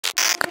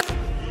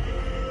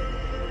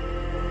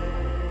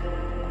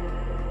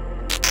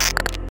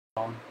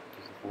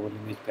whole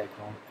image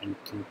background and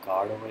to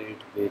card over it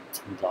with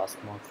some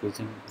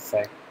glass-morphism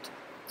effect,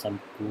 some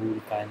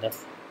cool kind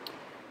of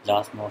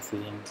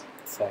glass-morphism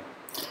effect,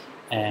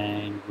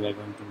 and we are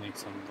going to make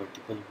some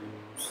vertical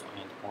views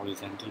and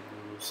horizontal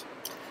views.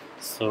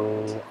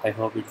 So I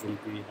hope it will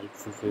be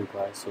helpful for you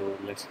guys. So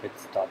let's get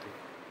started.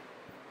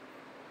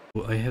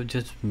 I have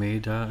just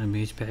made an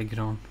image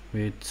background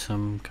with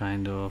some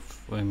kind of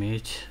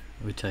image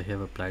which I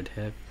have applied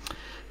here,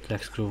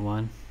 flex group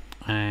 1,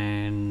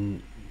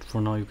 and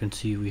for now you can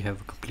see we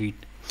have a complete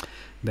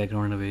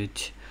background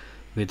image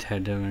with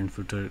header and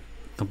footer,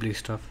 complete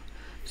stuff.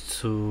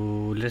 So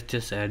let's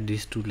just add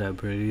these two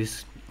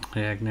libraries,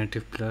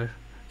 ReactNative blur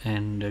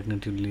and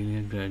ReactNative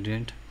linear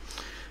gradient.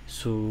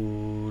 So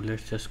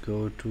let's just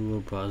go to a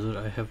browser.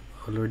 I have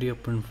already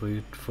opened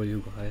for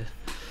you guys.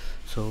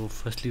 So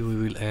firstly we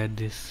will add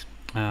this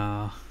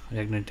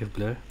ReactNative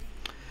blur.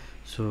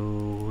 So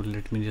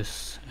let me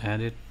just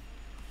add it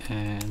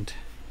and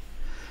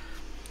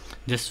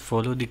just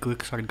follow the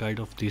quick start guide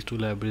of these two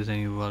libraries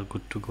and you are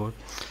good to go.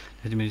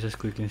 Let me just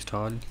quickly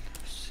install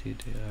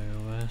cd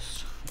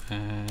iOS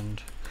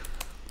and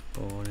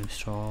or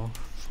install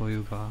for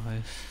you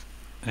guys.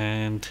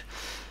 And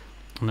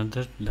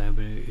another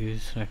library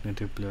is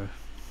ReactNative blur,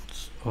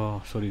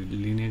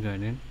 linear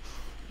gradient.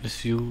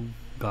 As you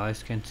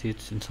guys can see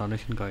its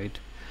installation guide,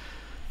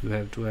 you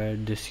have to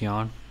add this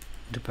yarn,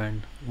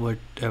 depend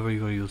whatever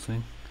you are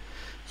using.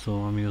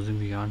 So I'm using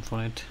the yarn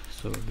for it.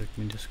 So let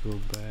me just go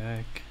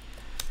back,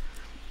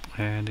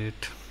 add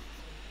it,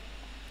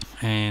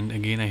 and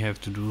again I have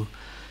to do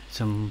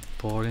some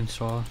port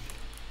install.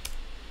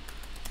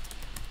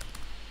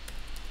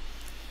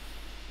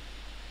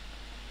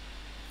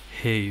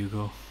 Here you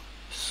go.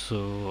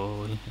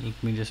 So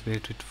let me just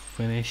wait it to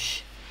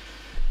finish.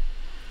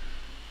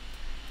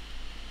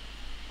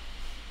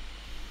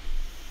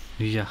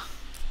 Yeah,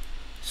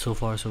 so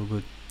far so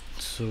good.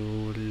 So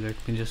let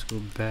me just go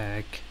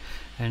back,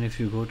 and if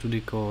you go to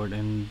the code,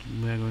 and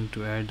we are going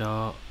to add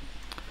a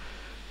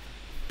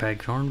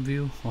background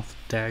view of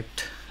that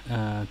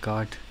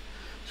card.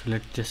 So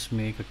let's just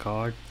make a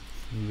card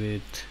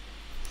with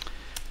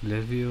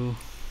blur view,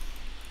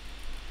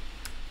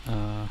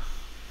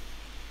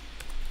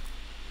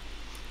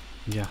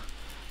 yeah.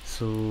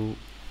 So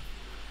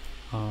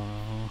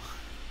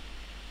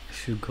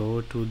if you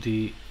go to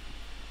the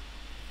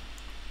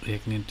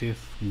ReactNative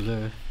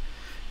blur,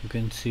 you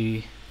can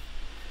see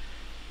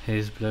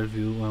his blur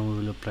view, and we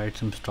will apply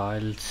some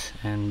styles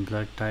and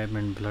blur type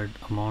and blur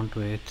amount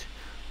to it.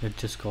 Let's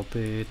just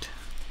copy it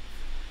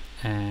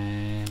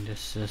and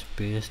just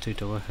paste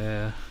it over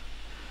here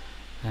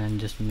and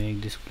just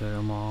make this blur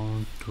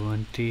amount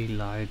 20,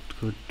 light,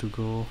 good to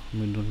go.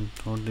 We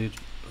don't need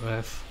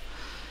ref,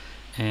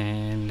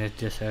 and let's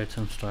just add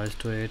some styles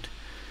to it.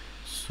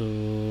 So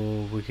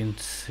we can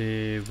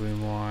say we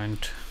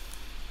want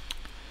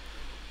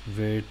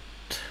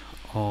width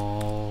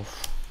of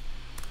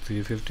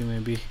 350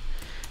 maybe,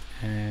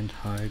 and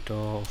height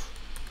of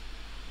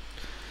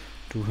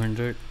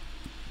 200.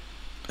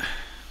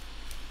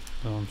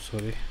 I'm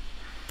sorry,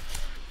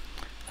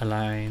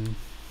 align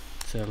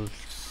cell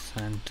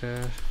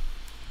center,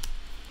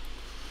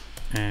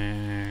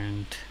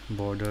 and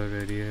border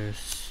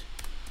radius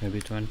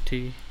maybe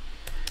 20,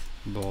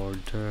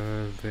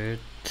 border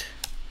width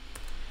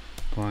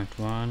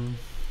 0.1.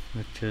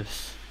 let's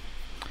just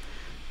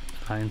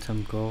align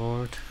some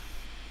code,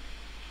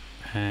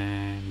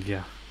 and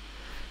yeah.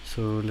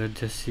 So let's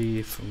just see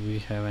if we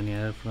have any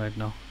error right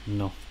now.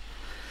 No.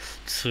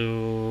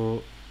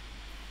 So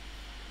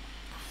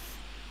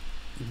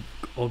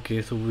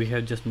okay, so we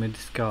have just made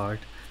this card.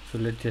 So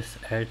let's just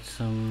add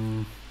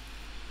some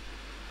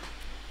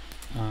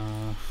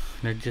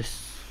let's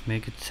just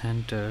make it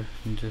center,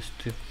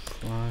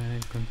 justify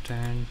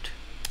content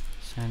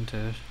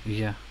center.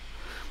 Yeah,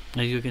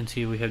 as you can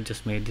see we have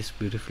just made this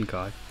beautiful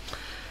card.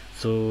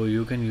 So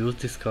you can use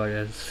this card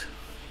as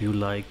you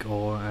like,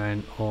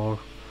 or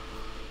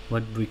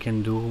what we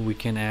can do, we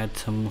can add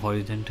some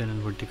horizontal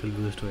and vertical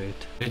views to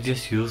it. Let's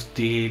just use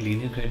the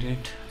linear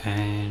gradient,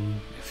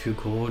 and if you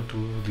go to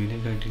linear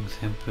gradient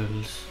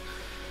samples,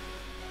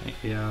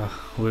 yeah,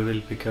 we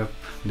will pick up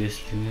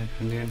this linear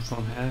gradient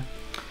from here,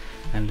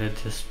 and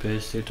let's just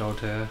paste it out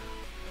here.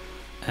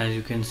 As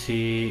you can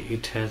see,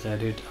 it has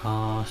added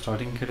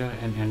starting color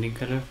and ending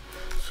color.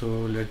 So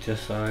let's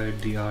just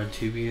add the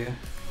RGB here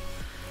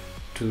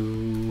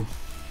to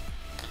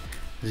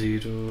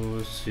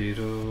 0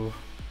 0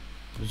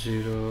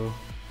 0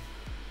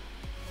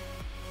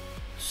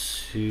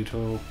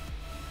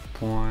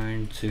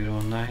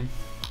 0.09,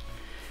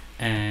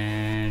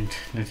 and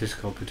let's just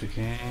copy it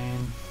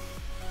again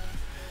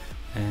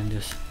and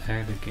just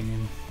add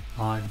again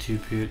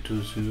RGB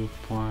to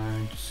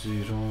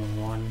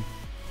 0.01,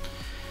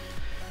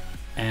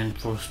 and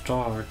for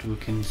start we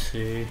can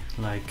say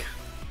like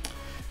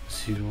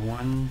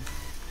 01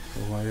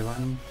 or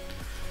y1,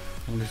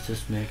 and let's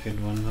just make it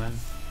 11,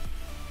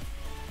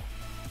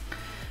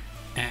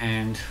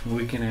 and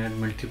we can add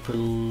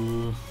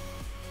multiple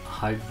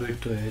height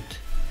width to it.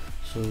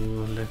 So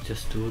let's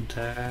just do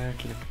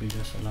that. Let me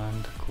just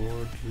align the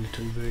code a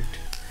little bit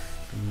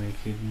to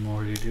make it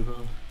more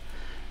readable,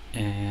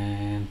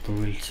 and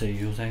we'll say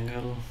use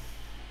angle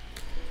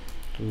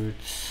to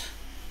its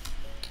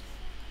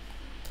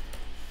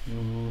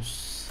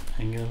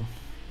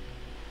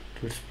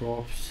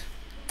props.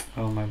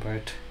 Oh my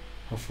bad,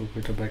 I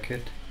forgot a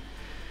bucket.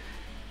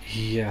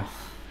 Yeah,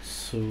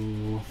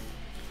 so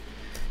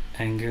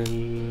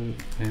angle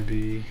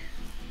maybe,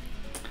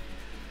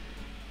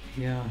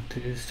 yeah,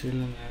 there is still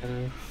an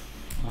error.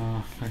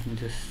 Let me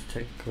just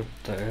check what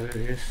the error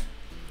is.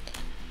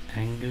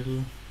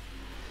 Angle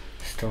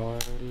style,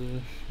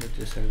 let's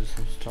just add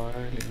some style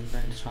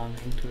inline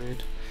styling to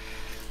it.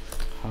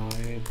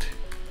 Height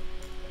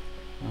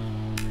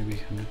maybe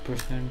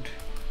 100%,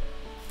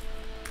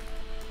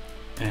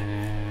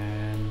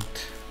 and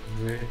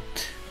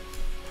width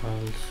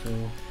also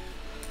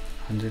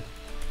 100%.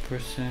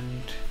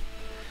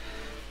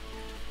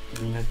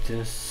 Let's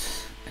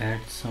just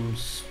add some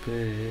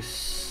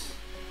space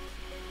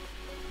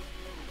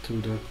to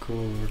the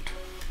code.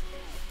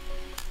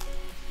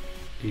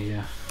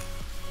 Yeah,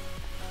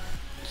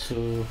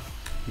 so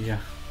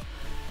yeah,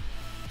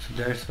 so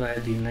that's why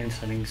the inline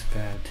styling is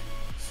bad.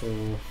 So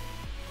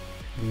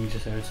let me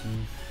just add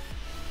some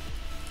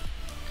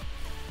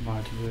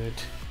margin to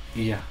it.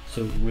 Yeah,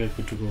 so we're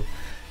good to go.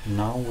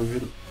 Now we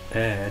will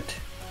add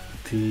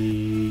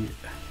the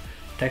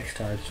text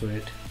types to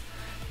it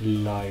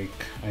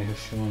like I have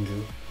shown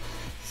you.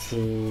 So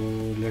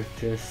let's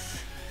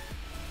just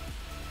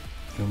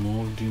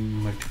remove the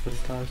multiple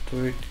stars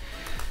to it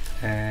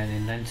and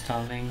inline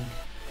styling,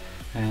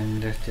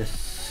 and let's just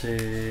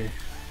say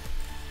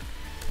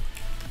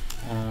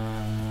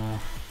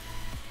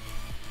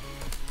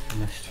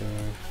Mr.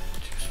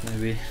 Chips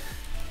maybe,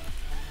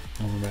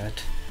 not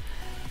bad.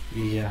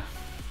 Yeah,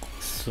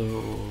 so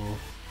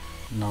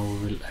now we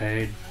will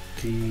add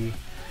the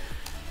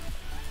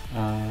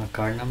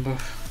card number,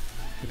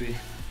 maybe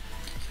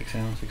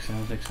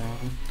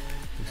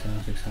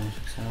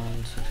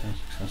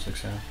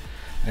 67676767676767.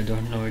 I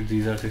don't know if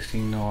these are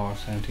 16 or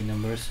 17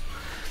 numbers,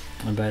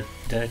 but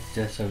that's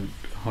just a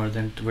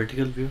horizontal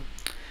vertical view.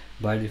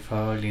 By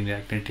default in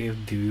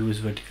ReactNative the view is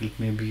vertical.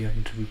 Maybe an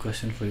interview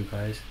question for you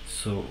guys.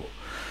 So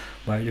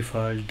by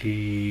default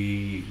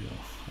the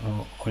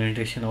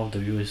orientation of the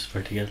view is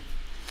vertical,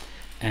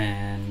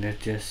 and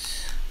let's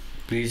just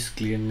please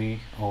clear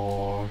me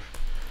or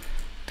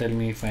tell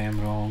me if I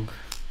am wrong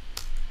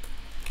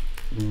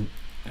in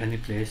any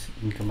place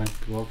in comment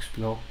box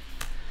below.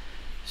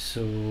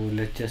 So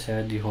let's just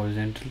add the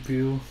horizontal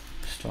view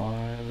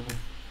style.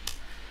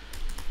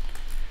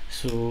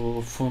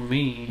 So for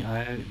me,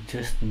 I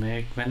just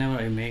make, whenever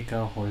I make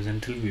a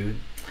horizontal view,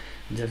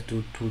 just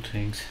do two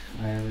things.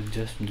 I will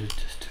just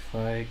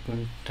justify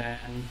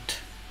content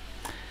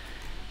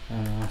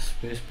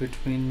space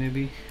between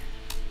maybe,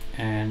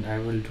 and I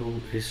will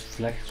do is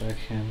flex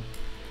direction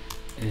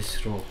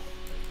is row.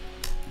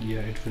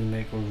 Yeah, it will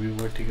make our view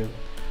vertical.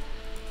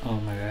 Oh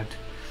my god.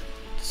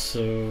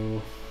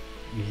 So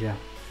yeah,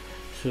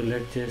 so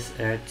let's just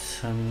add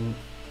some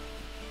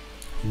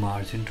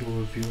margin to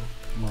our view.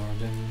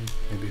 Margin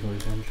maybe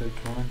horizontal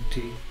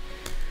 20.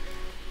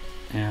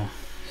 Yeah,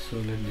 so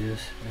let's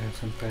just add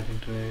some padding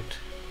to it,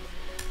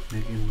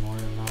 make it more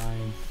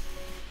aligned.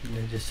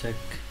 Let's just check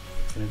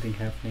if anything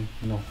happening.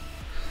 No,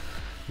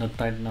 not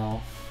right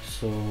now.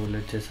 So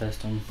let's just add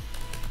some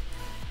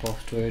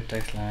post to it.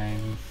 Text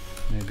line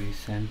maybe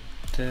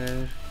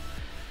center,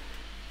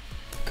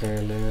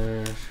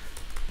 color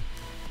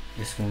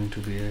is going to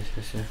be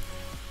SSF,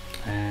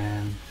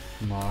 and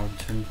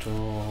margin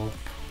top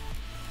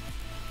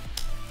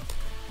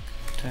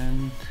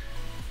 10,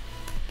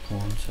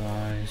 font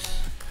size.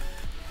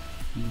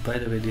 By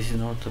the way, this is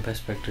not the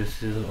best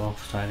practices of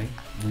styling.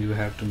 You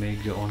have to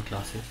make your own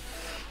classes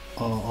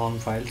or own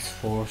files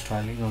for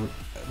styling or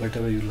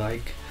whatever you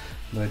like,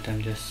 but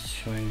I'm just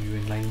showing you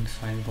inline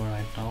styling for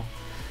right now.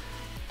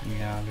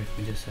 Yeah, let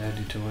me just add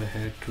it over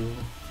here too.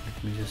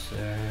 Let me just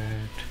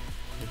add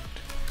it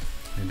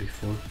maybe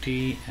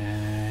 40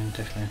 and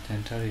text line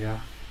center.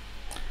 Yeah,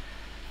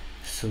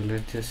 so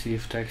let's just see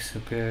if text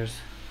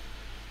appears.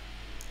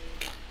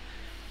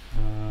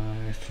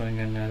 It's throwing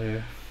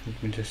another.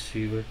 Let me just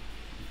see what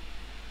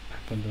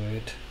happened to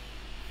it.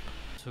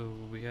 So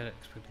we are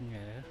expecting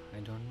error. I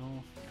don't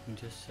know. Let me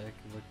just check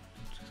what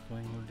is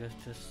going on.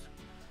 Just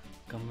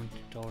comment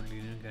it out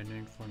linear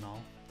gradient for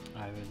now.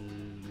 I will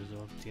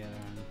resolve the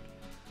error and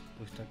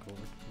push the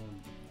code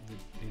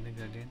with linear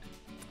gradient.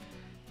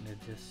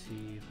 Let's just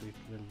see if it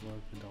will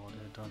work without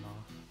it or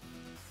not.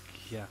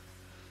 Yeah,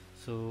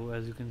 so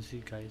as you can see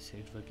guys,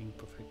 it's working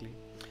perfectly.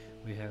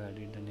 We have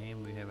added the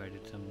name, we have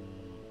added some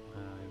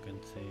you can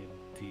say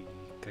the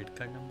credit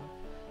card number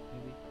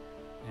maybe,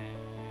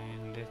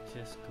 and let's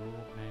just go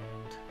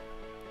and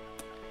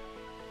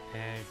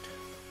add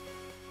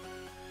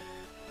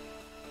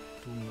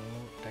two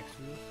more text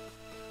views.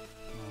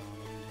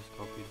 Let me just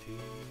copy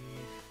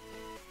these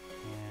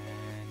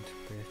and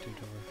paste it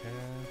over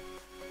here.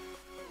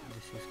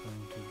 This is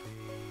going to be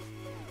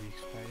the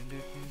expiry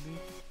date maybe.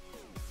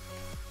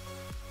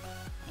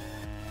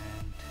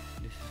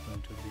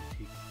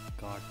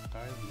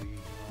 we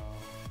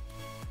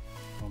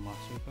have a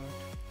MasterCard.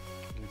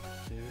 Let's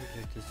save it.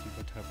 Let's just see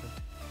what happened.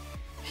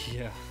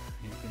 Yeah,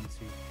 you can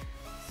see.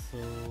 So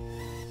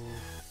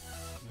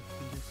let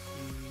me just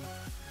see.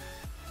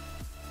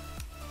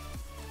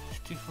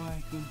 Justify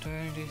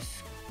content is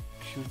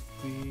should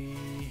be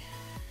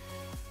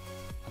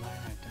a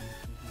line item.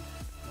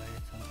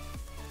 Write some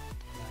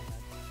line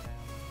items.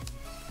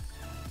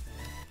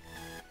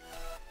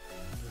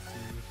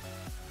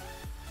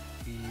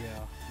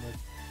 Yeah, but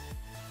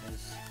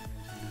as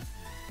mentioned,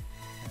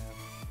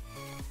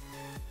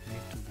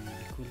 need to be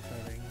equal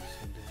pairing,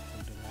 so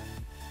the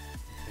line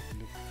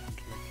look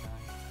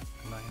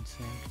like lines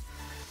and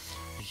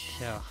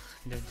yeah,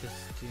 let's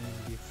just change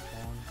the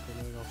font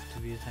color of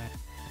the design.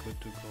 Good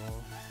to go.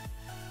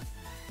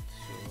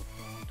 So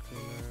font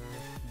color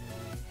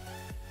maybe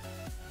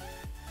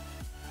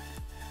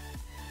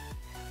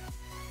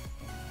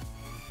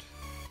font.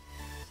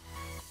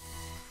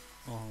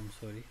 Oh, I'm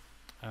sorry.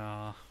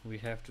 We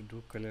have to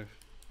do color.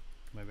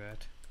 My bad.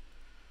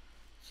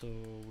 So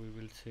we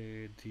will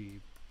say the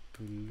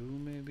blue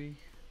maybe.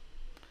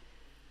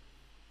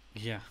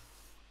 Yeah.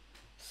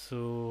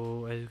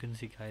 So as you can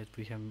see, guys,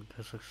 we have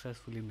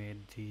successfully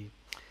made the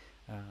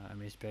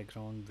image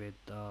background with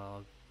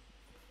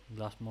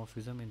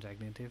glass-morphism in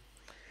ReactNative.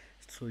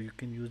 So you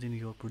can use in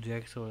your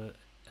projects or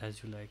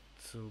as you like.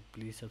 So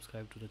please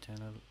subscribe to the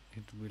channel.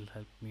 It will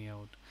help me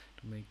out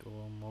to make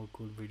more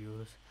cool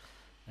videos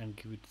and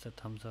give it a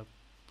thumbs up.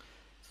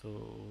 So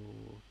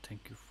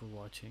thank you for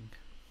watching.